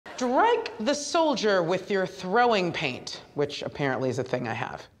Strike the soldier with your throwing paint, which apparently is a thing I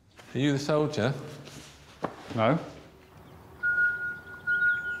have. Are you the soldier? No.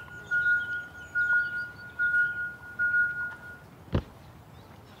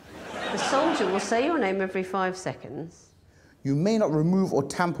 The soldier will say your name every 5 seconds. You may not remove or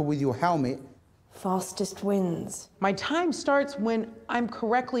tamper with your helmet. Fastest wins. My time starts when I'm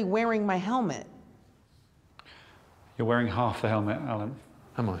correctly wearing my helmet. You're wearing half the helmet, Alan.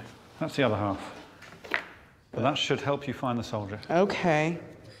 Am I? That's the other half. But that should help you find the soldier. Okay.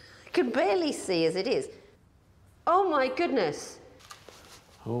 I could barely see as it is. Oh, my goodness.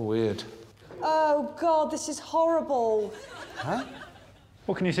 Oh, weird. Oh, God, this is horrible. Huh?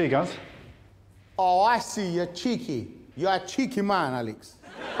 What can you see, Guz? Oh, I see. You're cheeky. You're a cheeky man, Alex.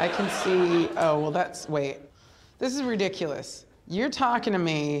 I can see, oh, well, that's, wait. This is ridiculous. You're talking to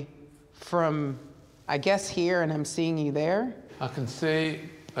me from, I guess, here, and I'm seeing you there? I can see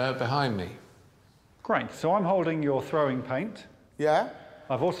behind me. Great. So I'm holding your throwing paint. Yeah?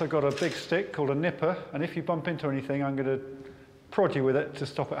 I've also got a big stick called a nipper, and if you bump into anything, I'm going to prod you with it to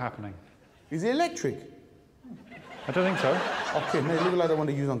stop it happening. Is it electric? I don't think so. Okay, no, it looks like the one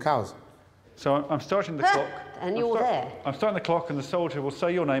they use on cows. So I'm starting the clock. And you're there. I'm starting the clock, and the soldier will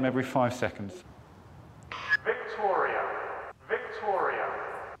say your name every 5 seconds. Victoria, Victoria,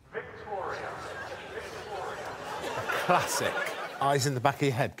 Victoria, Victoria. Classic eyes in the back of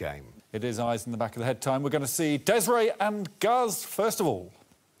your head game. It is eyes in the back of the head time. We're going to see Desiree and Guz first of all.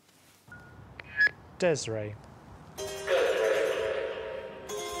 Desiree.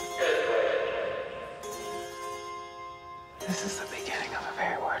 This is the beginning of a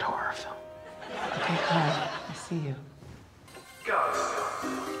very weird horror film. Okay, hi. I see you.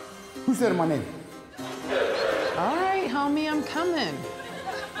 Who said my name? All right, homie, I'm coming.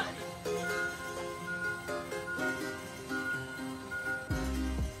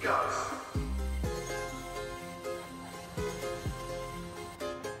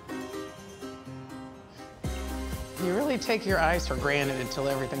 You really take your eyes for granted until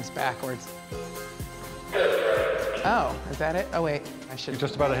everything's backwards. Oh, is that it? Oh, wait, I should... You're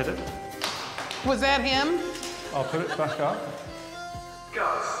just about to hit it. Was that him? I'll put it back up.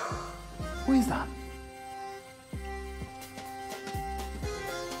 Who is that?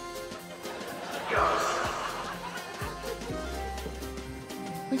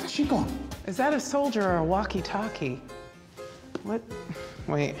 Where's she gone? Is that a soldier or a walkie-talkie? What?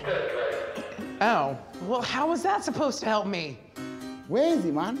 Wait. Oh, well, how was that supposed to help me? Where is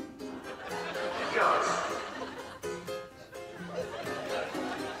he, man?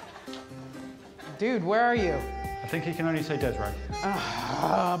 Dude, where are you? I think he can only say Desiree.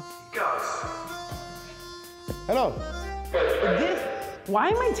 Hello? Why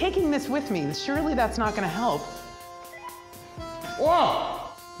am I taking this with me? Surely that's not gonna help. Whoa!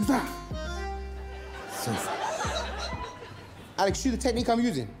 Who's that? Alex, see the technique I'm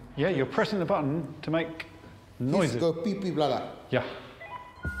using? Yeah, you're pressing the button to make noises. Go beep, beep, like that. Yeah.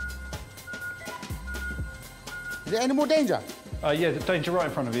 Is there any more danger? Yeah, the danger right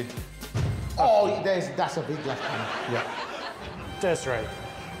in front of you. Oh, that's a big left hand. Yeah. Desiree.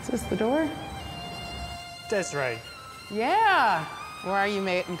 Is this the door? Desiree. Yeah. Where are you,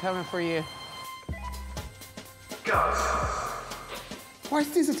 mate? I'm coming for you. Why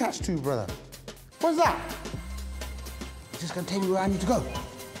is this attached to, brother? What's that? It's just gonna take me where I need to go.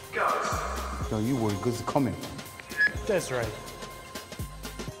 Don't you worry, goods are coming. Desiree.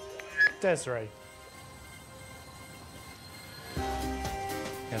 Desiree.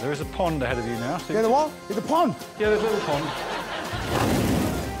 Yeah, there is a pond ahead of you now. So Yeah, the what? It's a pond. Yeah, there's a little pond.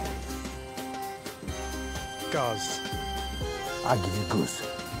 Guz. I'll give you goose.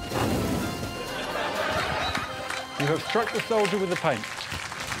 You have struck the soldier with the paint.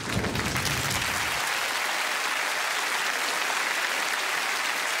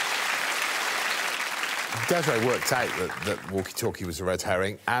 Desiree worked out that walkie-talkie was a red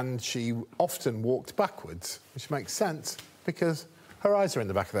herring, and she often walked backwards, which makes sense because her eyes are in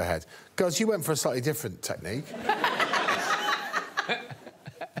the back of her head. Guz, you went for a slightly different technique.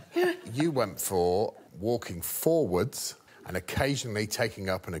 You went for walking forwards and occasionally taking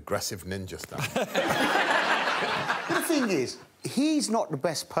up an aggressive ninja stance. But the thing is, he's not the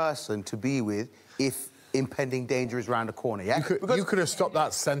best person to be with if impending danger is around the corner, yeah? You could have stopped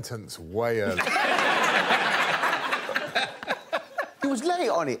that sentence way earlier. He was late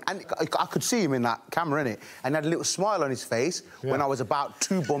on it, and I could see him in that camera, innit? And he had a little smile on his face when I was about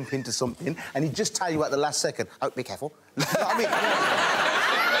to bump into something, and he'd just tell you at the last second, oh, be careful. You know what I mean?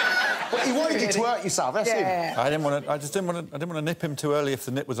 But he wanted you to hurt yourself, that's him. I just didn't want to nip him too early if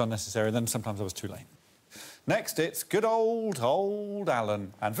the nip was unnecessary, then sometimes I was too late. Next, it's good old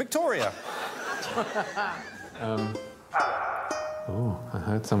Alan and Victoria. Oh, I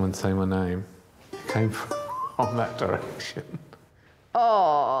heard someone say my name. It came from that direction.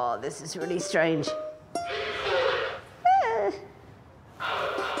 Oh, this is really strange.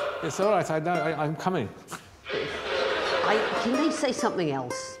 It's all right, I know, I'm coming. Can they say something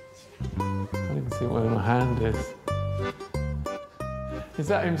else? I can't even see where my hand is. Is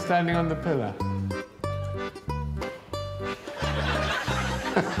that him standing on the pillar?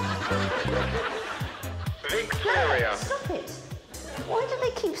 Victoria. Stop it. Why do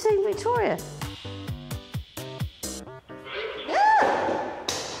they keep saying Victoria?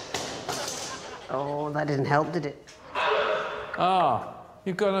 Oh, that didn't help, did it? Ah,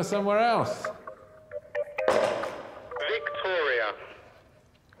 you've gone us somewhere else. Victoria.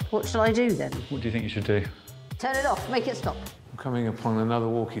 What shall I do then? What do you think you should do? Turn it off, make it stop. I'm coming upon another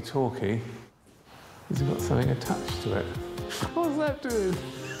walkie-talkie. Has it got something attached to it? What's that doing?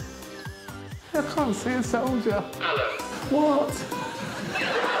 I can't see a soldier. What?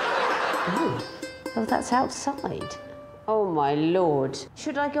 Oh, that's outside. Oh, my Lord.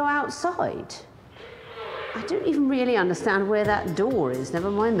 Should I go outside? I don't even really understand where that door is, never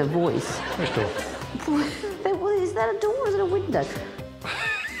mind the voice. Which door? Is that a door or is it a window?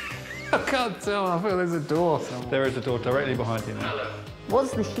 I can't tell. I feel there's a door somewhere. There is a door directly behind you now.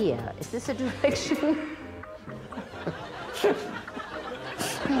 What's the here? Is this a direction?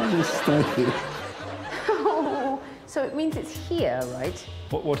 Oh, so it means it's here, right?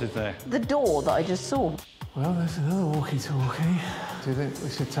 What is there? The door that I just saw. Well, there's another walkie-talkie. Do you think we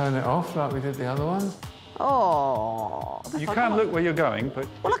should turn it off like we did the other one? Oh. You can look where you're going, but...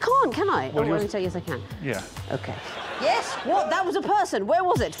 Well, I can't, can I? Well, oh, let me tell you, yes, I can. Yeah. OK. Yes, what? That was a person. Where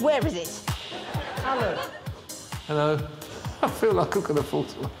was it? Where is it? Hello. Hello. I feel like I'm going to fall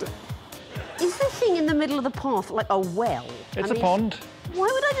to my death. Is the thing in the middle of the path like a well? It's a pond. Why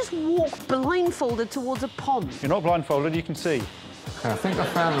would I just walk blindfolded towards a pond? You're not blindfolded, you can see. Okay, I think I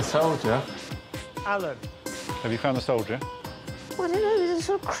found the soldier. Alan. Have you found the soldier? Well, I don't know, there's a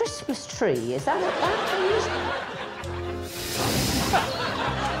sort of Christmas tree. Is that what that thing is?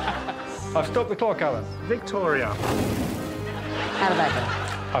 I've stopped the clock, Alan. Victoria. How did that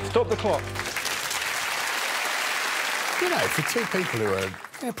go? I've stopped the clock. You know, for two people who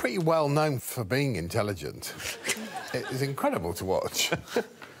are pretty well known for being intelligent, it is incredible to watch.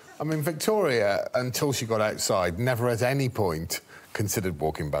 I mean, Victoria, until she got outside, never at any point considered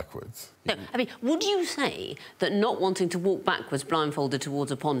walking backwards. No, I mean, would you say that not wanting to walk backwards blindfolded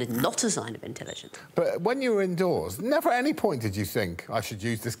towards a pond is not a sign of intelligence? But when you were indoors, never at any point did you think, I should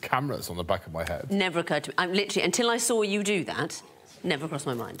use this camera that's on the back of my head? Never occurred to me. I'm literally, until I saw you do that, never crossed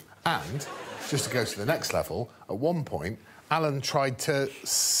my mind. And, just to go to the next level, at one point, Alan tried to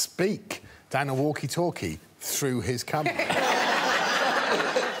speak down a walkie-talkie through his camera.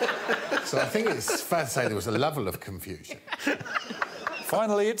 So I think it's fair to say there was a level of confusion.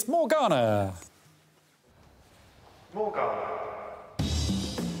 Finally, it's Morgana. Morgana.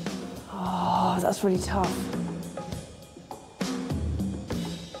 Oh, that's really tough.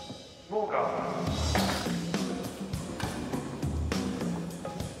 Morgana.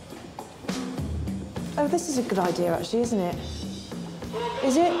 Oh, this is a good idea, actually, isn't it?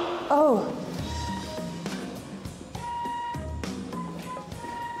 Is it? Oh.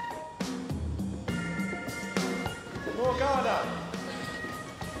 Morgana.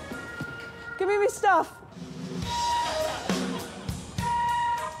 Give me my stuff.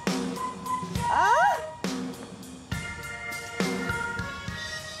 Ah!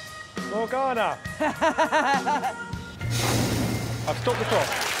 Morgana. I've stopped the clock.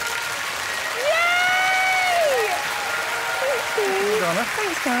 Yay! Thank you. Morgana.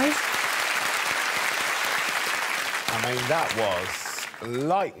 Thanks, guys. I mean, that was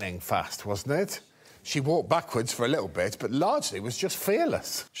lightning fast, wasn't it? She walked backwards for a little bit, but largely was just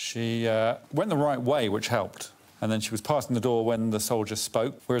fearless. She went the right way, which helped. And then she was passing the door when the soldier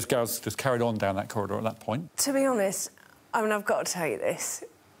spoke, whereas Gaz just carried on down that corridor at that point. To be honest, I mean, I've got to tell you this.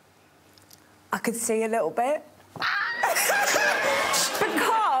 I could see a little bit. Because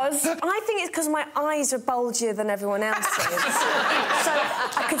I think it's because my eyes are bulgier than everyone else's. So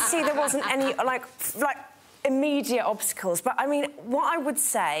I could see there wasn't any, like immediate obstacles. But, I mean, what I would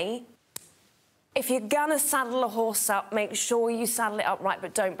say, if you're gonna saddle a horse up, make sure you saddle it up right,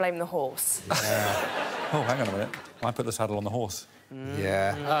 but don't blame the horse. Oh, hang on a minute. I put the saddle on the horse.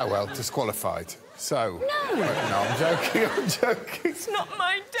 Yeah. Ah, well, disqualified. So... No, I'm joking, I'm joking. It's not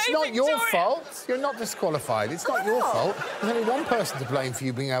my day, It's not your Victoria. fault. You're not disqualified. It's not your fault. There's only one person to blame for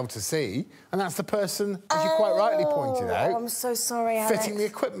you being able to see, and that's the person, as you quite rightly pointed out... I'm so sorry, Alex. ...fitting the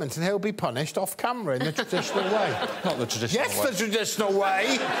equipment, and he'll be punished off camera in the traditional way. Not the traditional way. Yes, the traditional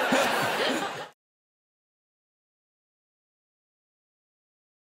way!